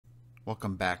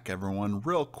Welcome back, everyone.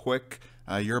 Real quick,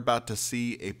 you're about to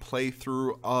see a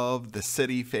playthrough of the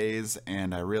city phase,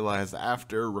 and I realized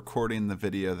after recording the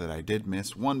video that I did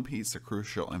miss one piece of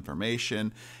crucial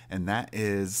information, and that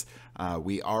is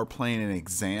we are playing an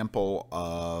example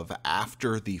of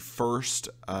after the first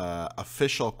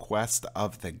official quest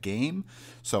of the game.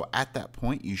 So at that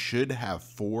point, you should have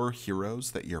 4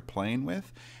 heroes that you're playing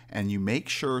with, and you make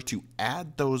sure to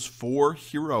add those 4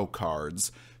 hero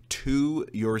cards to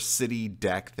your city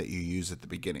deck that you use at the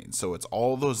beginning. So it's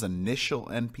all those initial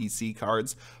NPC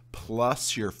cards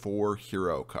plus your 4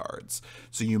 hero cards.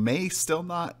 So you may still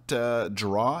not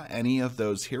draw any of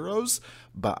those heroes,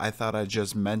 but I thought I'd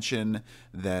just mention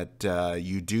that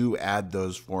you do add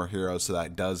those 4 heroes, so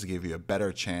that does give you a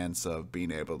better chance of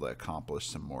being able to accomplish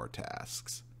some more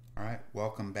tasks. All right,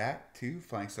 welcome back to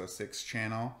Flying So 6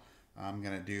 channel. I'm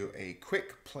going to do a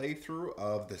quick playthrough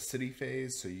of the city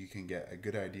phase so you can get a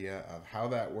good idea of how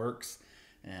that works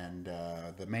and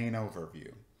the main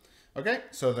overview. Okay,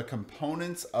 so the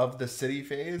components of the city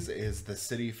phase is the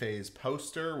city phase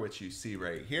poster, which you see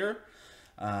right here.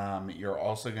 You're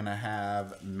also going to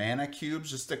have mana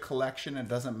cubes, just a collection. It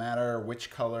doesn't matter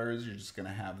which colors, you're just going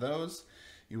to have those.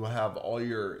 You will have all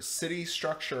your city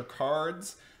structure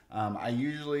cards.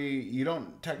 You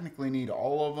don't technically need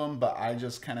all of them, but I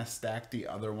just kind of stack the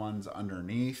other ones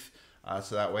underneath.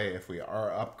 So that way, if we are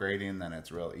upgrading, then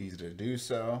it's real easy to do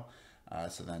so.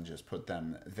 So then just put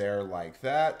them there like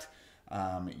that.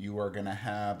 You are going to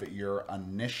have your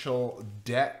initial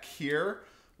deck here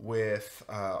with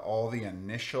all the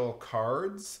initial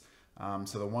cards.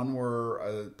 So the one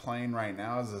we're playing right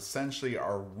now is essentially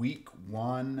our week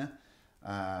 1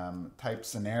 type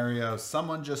scenario,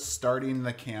 someone just starting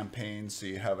the campaign, so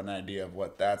you have an idea of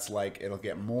what that's like. It'll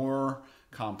get more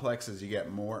complex as you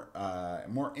get more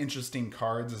interesting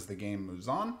cards as the game moves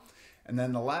on. And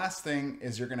then the last thing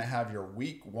is you're going to have your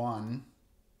week 1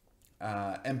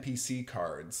 NPC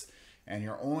cards, and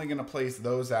you're only going to place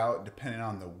those out depending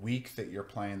on the week that you're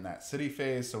playing that city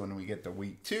phase. So when we get to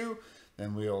week 2,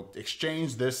 then we'll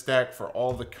exchange this deck for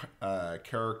all the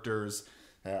characters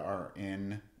that are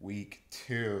in week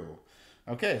 2.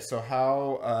 Okay, so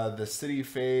how the city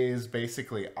phase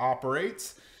basically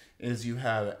operates is you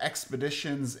have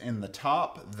expeditions in the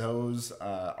top. Those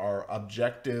are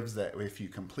objectives that if you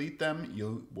complete them,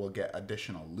 you will get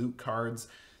additional loot cards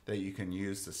that you can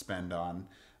use to spend on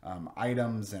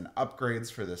items and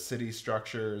upgrades for the city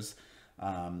structures.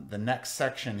 The next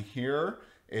section here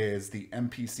is the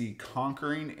NPC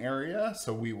conquering area.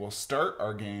 So we will start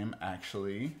our game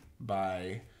actually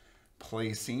by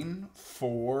placing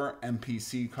 4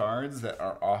 NPC cards that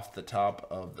are off the top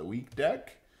of the week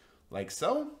deck, like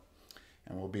so.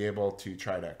 And we'll be able to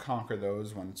try to conquer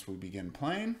those once we begin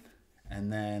playing.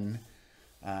 And then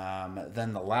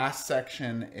the last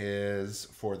section is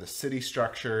for the city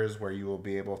structures, where you will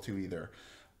be able to either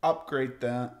upgrade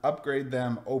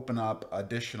them, open up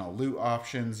additional loot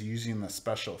options using the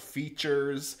special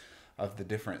features of the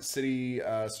different city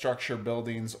structure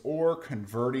buildings, or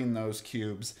converting those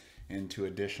cubes into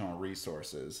additional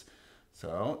resources.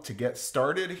 So to get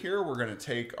started here, we're going to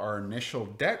take our initial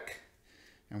deck,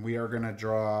 and we are going to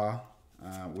draw,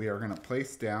 we are going to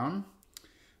place down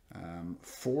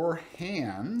 4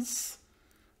 hands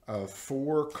of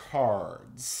 4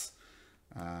 cards.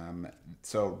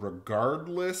 So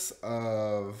regardless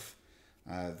of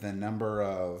the number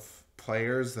of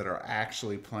players that are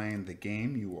actually playing the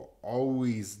game, you will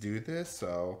always do this.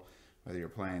 So whether you're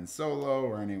playing solo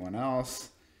or anyone else,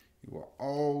 you will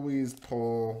always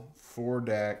pull 4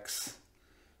 decks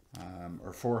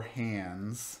or 4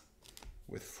 hands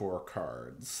with 4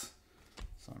 cards.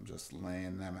 So I'm just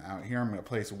laying them out here. I'm going to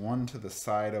place one to the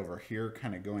side over here,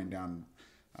 kind of going down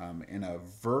in a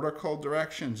vertical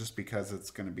direction, just because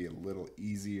it's going to be a little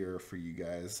easier for you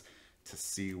guys to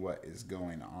see what is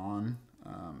going on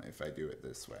if I do it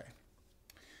this way.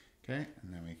 Okay,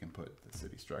 and then we can put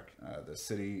the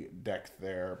city deck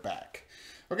there back.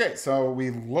 Okay, so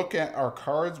we look at our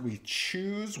cards. We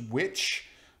choose which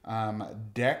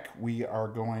deck we are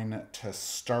going to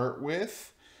start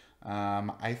with.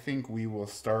 I think we will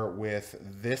start with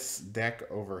this deck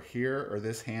over here, or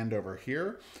this hand over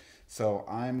here. So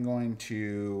I'm going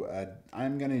to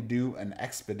do an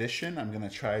expedition. I'm going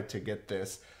to try to get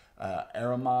this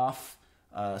Aramoth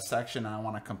section. I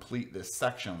want to complete this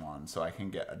section 1 so I can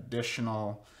get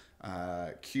additional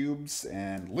cubes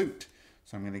and loot.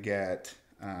 So I'm going to get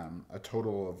a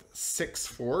total of 6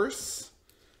 force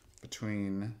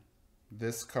between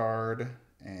this card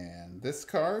and this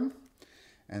card.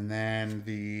 And then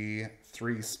the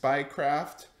 3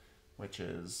 spycraft, which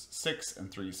is 6 and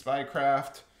 3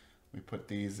 spycraft, We put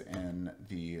these in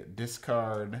the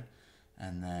discard,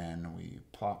 and then we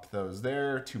plop those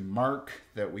there to mark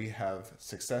that we have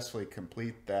successfully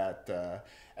complete that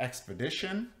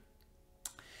expedition.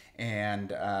 And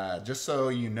just so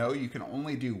you know, you can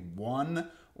only do one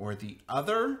or the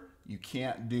other. You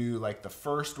can't do like the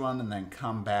first one and then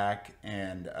come back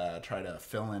and try to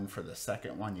fill in for the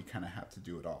second one. You kind of have to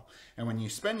do it all. And when you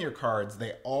spend your cards,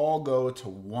 they all go to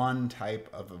one type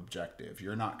of objective.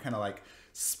 You're not kind of like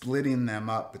splitting them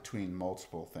up between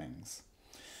multiple things.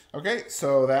 Okay,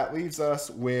 so that leaves us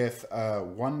with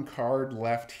one card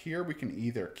left here. We can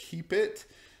either keep it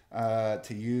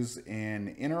to use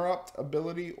an interrupt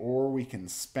ability, or we can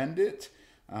spend it.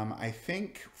 I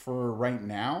think for right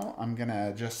now, I'm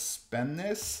gonna just spend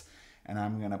this, and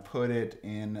I'm gonna put it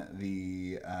in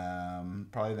the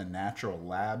probably the natural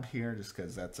lab here, just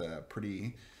because that's a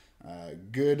pretty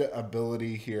good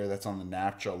ability here that's on the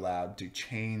natural lab to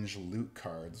change loot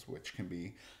cards, which can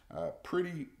be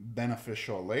pretty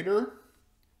beneficial later.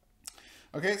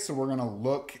 Okay, so we're gonna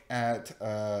look at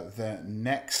the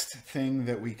next thing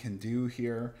that we can do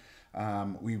here.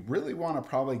 We really want to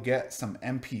probably get some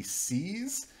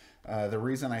NPCs. The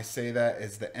reason I say that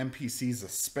is the NPCs,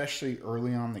 especially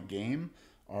early on the game,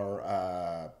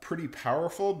 are pretty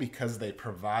powerful because they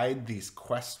provide these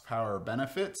quest power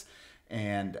benefits.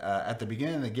 And at the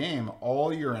beginning of the game,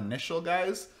 all your initial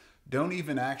guys don't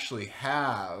even actually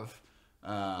have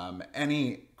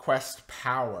any quest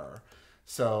power.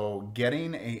 So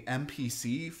getting a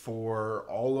NPC for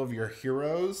all of your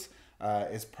heroes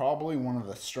is probably one of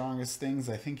the strongest things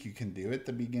I think you can do at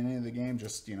the beginning of the game.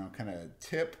 Just, you know, kind of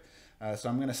tip. So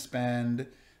I'm going to spend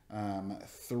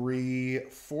 3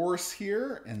 force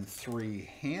here and 3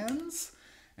 hands.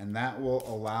 And that will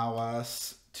allow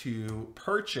us to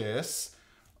purchase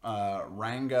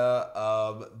Ranga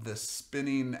of the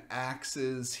spinning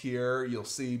axes here. You'll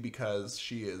see, because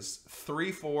she is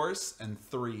 3 force and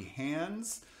 3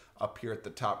 hands up here at the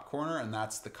top corner, and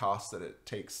that's the cost that it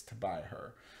takes to buy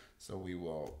her. So we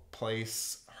will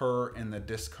place her in the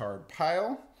discard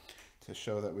pile to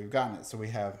show that we've gotten it. So we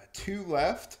have 2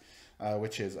 left,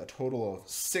 which is a total of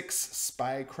 6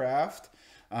 spycraft.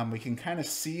 We can kind of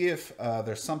see if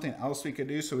there's something else we could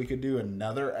do. So we could do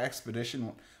another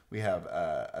expedition. We have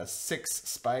a 6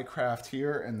 spycraft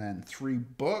here and then 3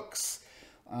 books.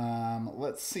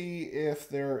 Let's see if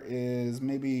there is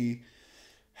maybe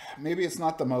it's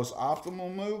not the most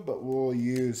optimal move, but we'll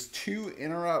use 2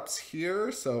 interrupts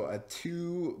here. So a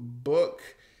 2 book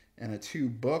and a 2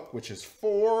 book, which is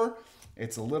 4.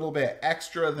 It's a little bit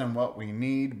extra than what we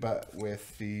need, but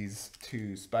with these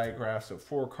 2 spycrafts, so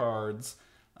 4 cards,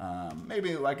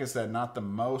 maybe, like I said, not the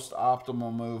most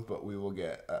optimal move, but we will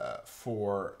get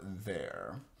 4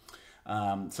 there.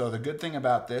 So the good thing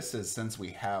about this is, since we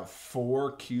have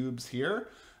 4 cubes here,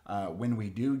 when we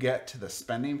do get to the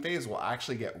spending phase, we'll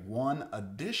actually get 1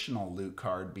 additional loot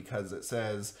card, because it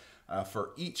says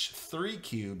for each 3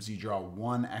 cubes, you draw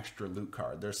 1 extra loot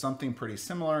card. There's something pretty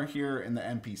similar here in the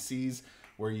NPCs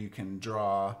where you can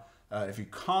draw, if you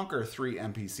conquer 3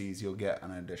 NPCs, you'll get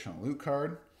an additional loot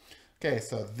card. Okay,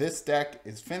 so this deck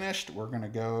is finished. We're gonna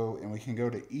go, and we can go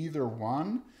to either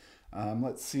one.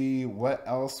 Let's see what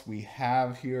else we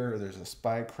have here. There's a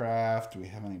spycraft. Do we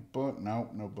have any book?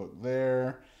 Nope, no book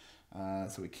there.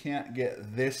 So we can't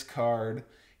get this card.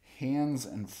 Hands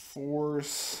and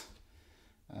force.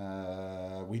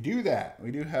 We do that. We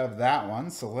do have that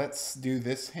one. So let's do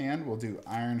this hand. We'll do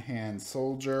Iron Hand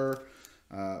Soldier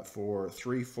for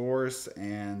 3 force,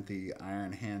 and the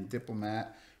Iron Hand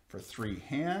Diplomat for 3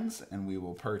 hands, and we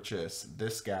will purchase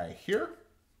this guy here.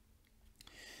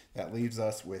 That leaves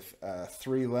us with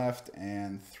 3 left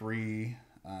and 3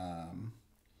 and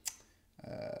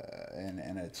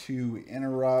a 2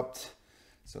 interrupt.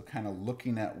 So kind of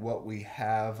looking at what we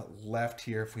have left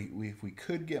here. If we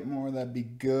could get more, that'd be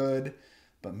good.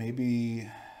 But maybe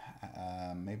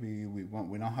we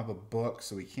don't have a book,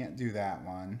 so we can't do that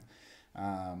one.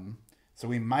 So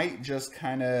we might just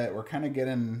we're kind of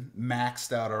getting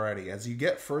maxed out already. As you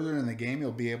get further in the game,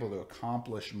 you'll be able to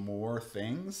accomplish more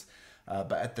things.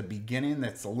 But at the beginning,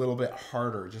 that's a little bit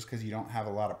harder, just because you don't have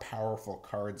a lot of powerful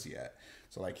cards yet.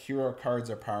 So like hero cards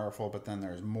are powerful, but then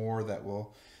there's more that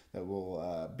will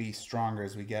be stronger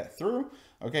as we get through.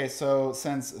 Okay, so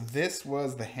since this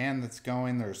was the hand that's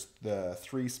going, there's the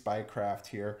 3 spycraft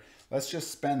here. Let's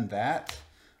just spend that,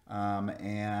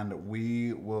 and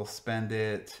we will spend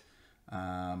it.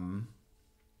 I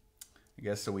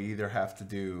guess so. We either have to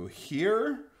do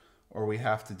here, or we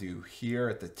have to do here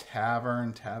at the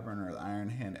tavern or the Iron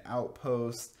Hand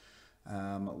Outpost.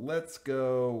 Let's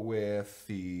go with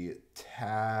the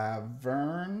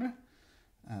tavern.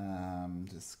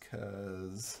 just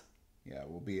because, yeah,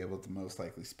 we'll be able to most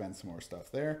likely spend some more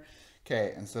stuff there.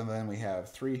 Okay, and so then we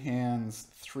have 3 hands,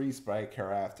 3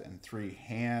 spycraft, and 3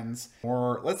 hands.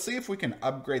 Or let's see if we can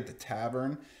upgrade the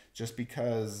tavern, just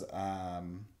because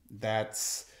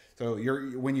that's... So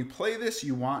when you play this,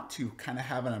 you want to kind of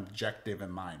have an objective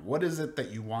in mind. What is it that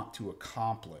you want to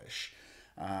accomplish?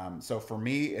 So for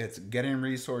me, it's getting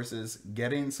resources,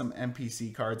 getting some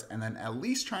NPC cards, and then at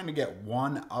least trying to get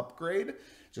 1 upgrade,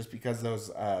 just because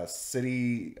those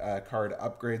city card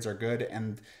upgrades are good.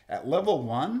 And at level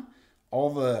 1,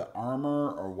 all the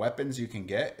armor or weapons you can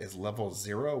get is level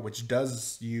 0, which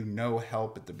does you no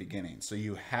help at the beginning. So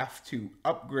you have to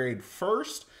upgrade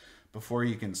first before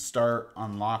you can start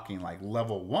unlocking like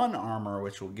level 1 armor,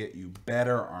 which will get you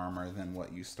better armor than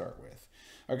what you start with.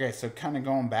 Okay, so kind of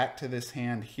going back to this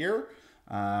hand here,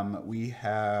 we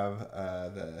have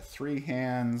the 3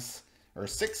 hands or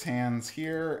 6 hands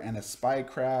here and a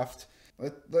spycraft.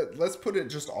 Let's put it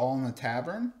just all in the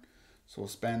tavern. So we'll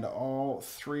spend all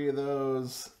 3 of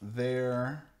those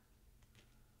there.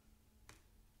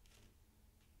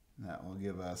 That will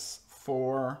give us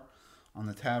 4 on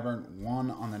the tavern,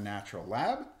 1 on the natural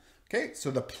lab. Okay, so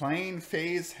the playing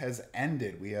phase has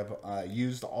ended. We have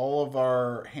used all of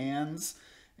our hands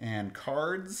and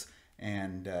cards,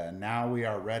 and now we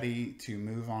are ready to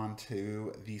move on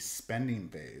to the spending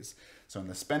phase. So in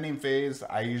the spending phase,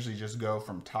 I usually just go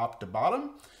from top to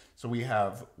bottom. So we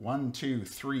have 1, 2,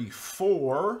 3,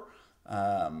 4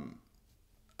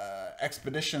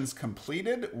 expeditions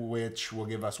completed, which will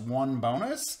give us 1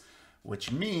 bonus,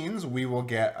 which means we will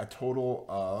get a total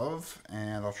of,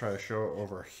 and I'll try to show it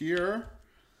over here,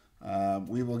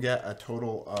 we will get a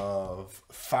total of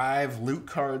 5 loot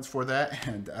cards for that.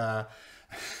 And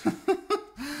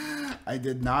I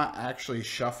did not actually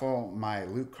shuffle my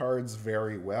loot cards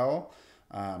very well,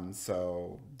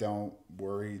 so don't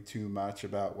worry too much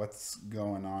about what's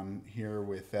going on here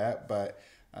with that. But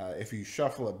if you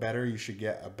shuffle it better, you should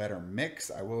get a better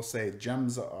mix. I will say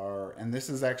gems are, and this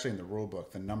is actually in the rule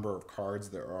book, the number of cards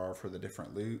there are for the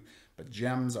different loot, but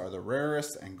gems are the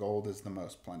rarest and gold is the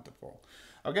most plentiful.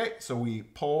 Okay, so we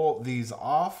pull these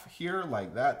off here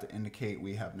like that to indicate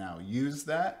we have now used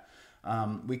that.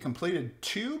 We completed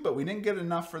 2, but we didn't get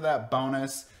enough for that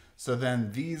bonus. So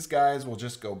then these guys will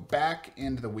just go back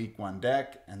into the week 1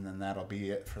 deck, and then that'll be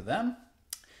it for them.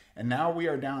 And now we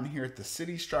are down here at the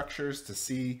city structures to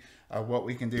see what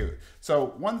we can do.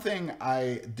 So one thing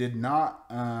I did not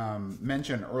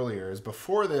mention earlier is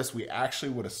before this, we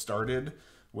actually would have started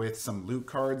with some loot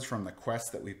cards from the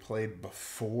quest that we played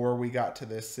before we got to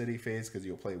this city phase, because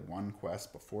you'll play 1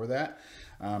 quest before that.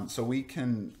 So we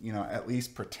can, you know, at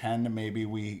least pretend maybe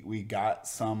we got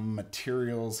some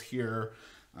materials here.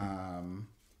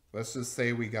 Let's just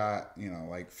say we got, you know,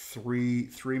 like three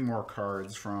more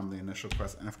cards from the initial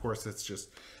quest. And of course it's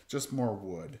just more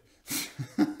wood.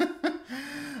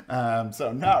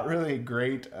 So not really a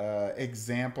great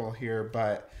example here,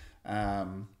 but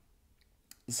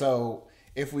so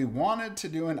if we wanted to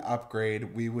do an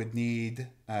upgrade, we would need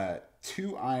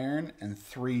 2 iron and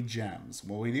 3 gems.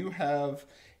 Well, we do have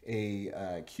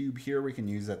a cube here we can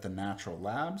use at the natural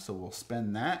lab, so we'll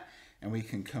spend that, and we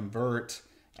can convert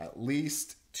at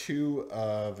least 2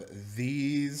 of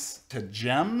these to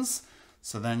gems.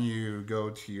 So then you go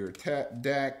to your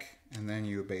deck, and then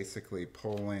you basically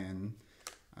pull in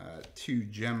 2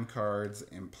 gem cards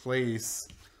in place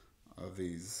of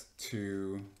these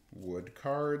 2 wood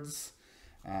cards.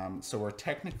 So we're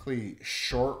technically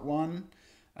short 1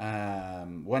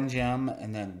 gem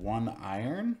and then 1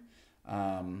 iron.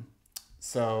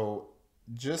 So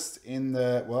just in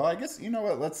the, well, I guess, you know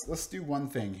what, let's do one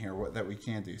thing here that we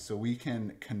can do. So we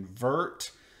can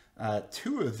convert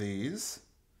 2 of these.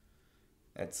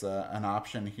 That's an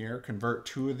option here. Convert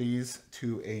 2 of these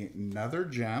to another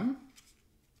gem.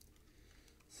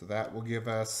 So that will give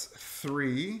us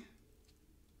 3.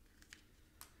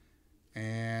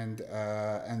 And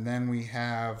then we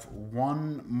have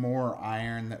 1 more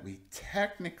iron that we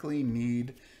technically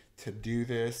need to do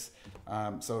this.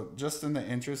 So just in the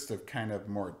interest of kind of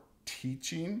more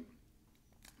teaching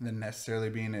than necessarily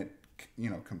being it, you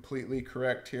know, completely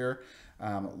correct here,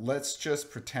 let's just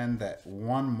pretend that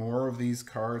 1 more of these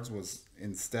cards was,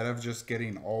 instead of just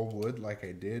getting all wood like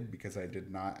I did, because I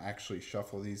did not actually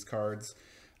shuffle these cards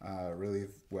really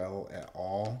well at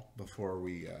all before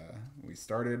we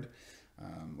started.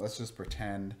 Let's just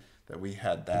pretend that we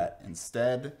had that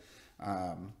instead.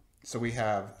 So we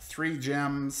have 3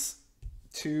 gems,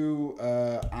 2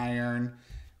 iron.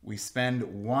 We spend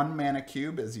 1 mana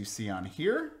cube, as you see on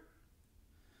here.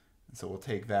 And so we'll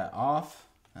take that off.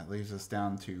 That leaves us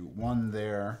down to 1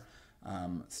 there.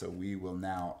 So we will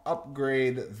now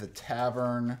upgrade the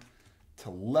tavern to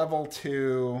level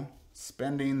 2,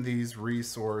 spending these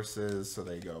resources so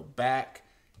they go back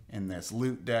in this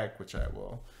loot deck, which I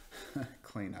will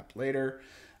clean up later.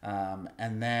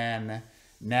 And then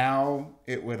now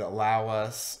it would allow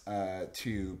us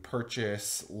to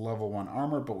purchase level 1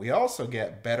 armor, but we also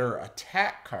get better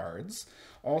attack cards.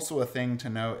 Also a thing to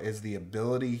note is the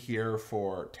ability here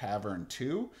for Tavern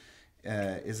 2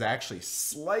 is actually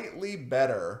slightly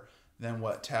better than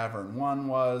what Tavern 1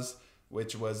 was,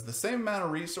 which was the same amount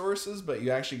of resources, but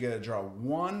you actually get to draw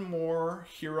 1 more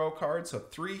hero card, so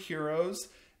 3 heroes,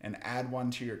 and add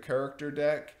 1 to your character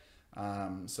deck.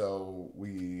 So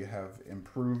we have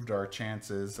improved our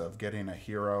chances of getting a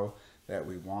hero that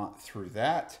we want through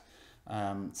that.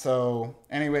 So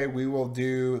anyway, we will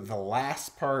do the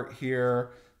last part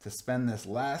here to spend this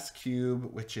last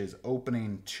cube, which is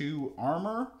opening 2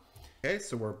 armor. Okay,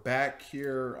 so we're back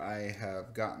here. I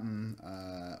have gotten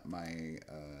my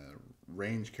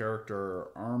range character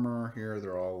armor here.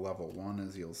 They're all level 1,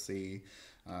 as you'll see.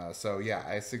 So yeah,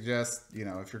 I suggest, you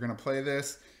know, if you're going to play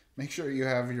this, make sure you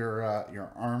have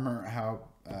your armor out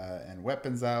and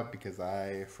weapons out, because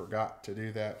I forgot to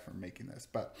do that for making this.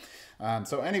 But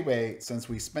so anyway, since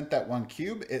we spent that 1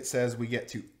 cube, it says we get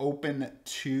to open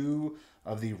 2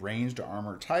 of the ranged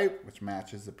armor type, which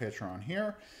matches the picture on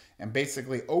here. And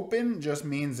basically open just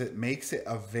means it makes it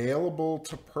available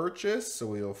to purchase. So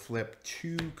we will flip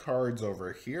 2 cards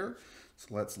over here. So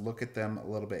let's look at them a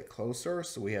little bit closer.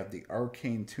 So we have the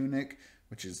Arcane Tunic,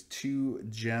 which is 2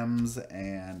 gems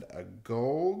and a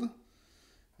gold.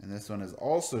 And this one is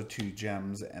also 2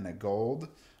 gems and a gold.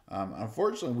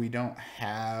 Unfortunately, we don't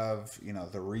have, you know,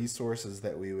 the resources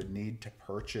that we would need to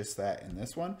purchase that in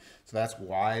this one. So that's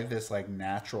why this like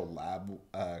natural lab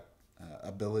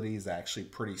ability is actually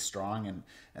pretty strong.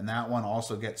 And that one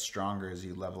also gets stronger as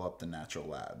you level up the natural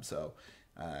lab. So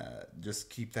just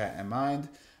keep that in mind.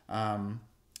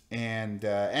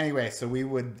 Anyway, so we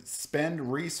would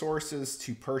spend resources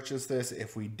to purchase this.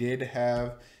 If we did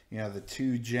have, you know, the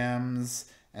 2 gems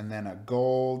and then a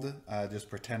gold, just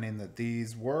pretending that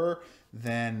these were,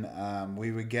 then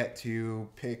we would get to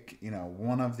pick, you know,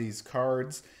 one of these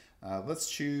cards.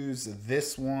 Let's choose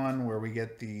this one where we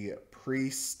get the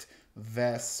priest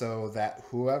vest, so that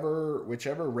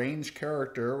whichever range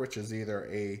character, which is either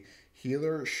a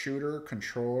healer, shooter,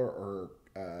 controller, or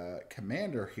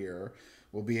commander here,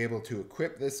 will be able to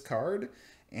equip this card,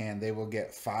 and they will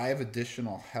get 5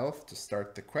 additional health to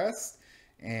start the quest.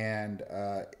 And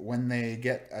when they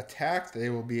get attacked, they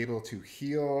will be able to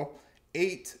heal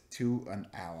 8 to an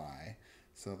ally.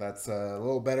 So that's a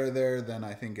little better there than,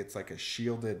 I think it's like a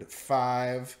shielded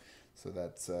 5. So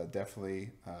that's definitely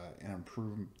an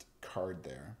improved card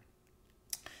there.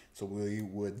 So we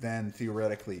would then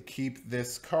theoretically keep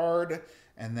this card,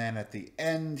 and then at the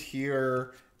end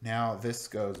here, now this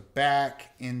goes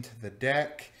back into the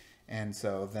deck. And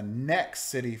so the next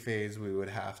city phase, we would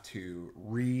have to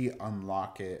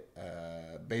re-unlock it,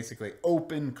 basically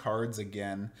open cards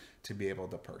again to be able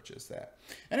to purchase that.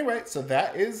 Anyway, so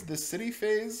that is the city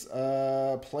phase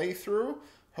playthrough.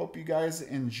 Hope you guys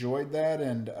enjoyed that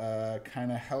and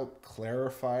kind of helped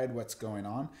clarified what's going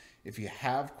on. If you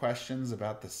have questions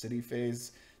about the city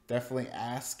phase, definitely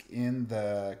ask in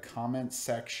the comments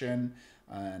section,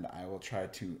 and I will try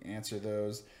to answer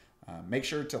those. Make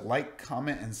sure to like,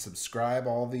 comment, and subscribe.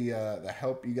 All the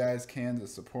help you guys can to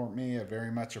support me, I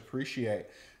very much appreciate.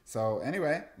 So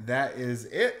anyway, that is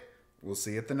it. We'll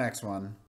see you at the next one.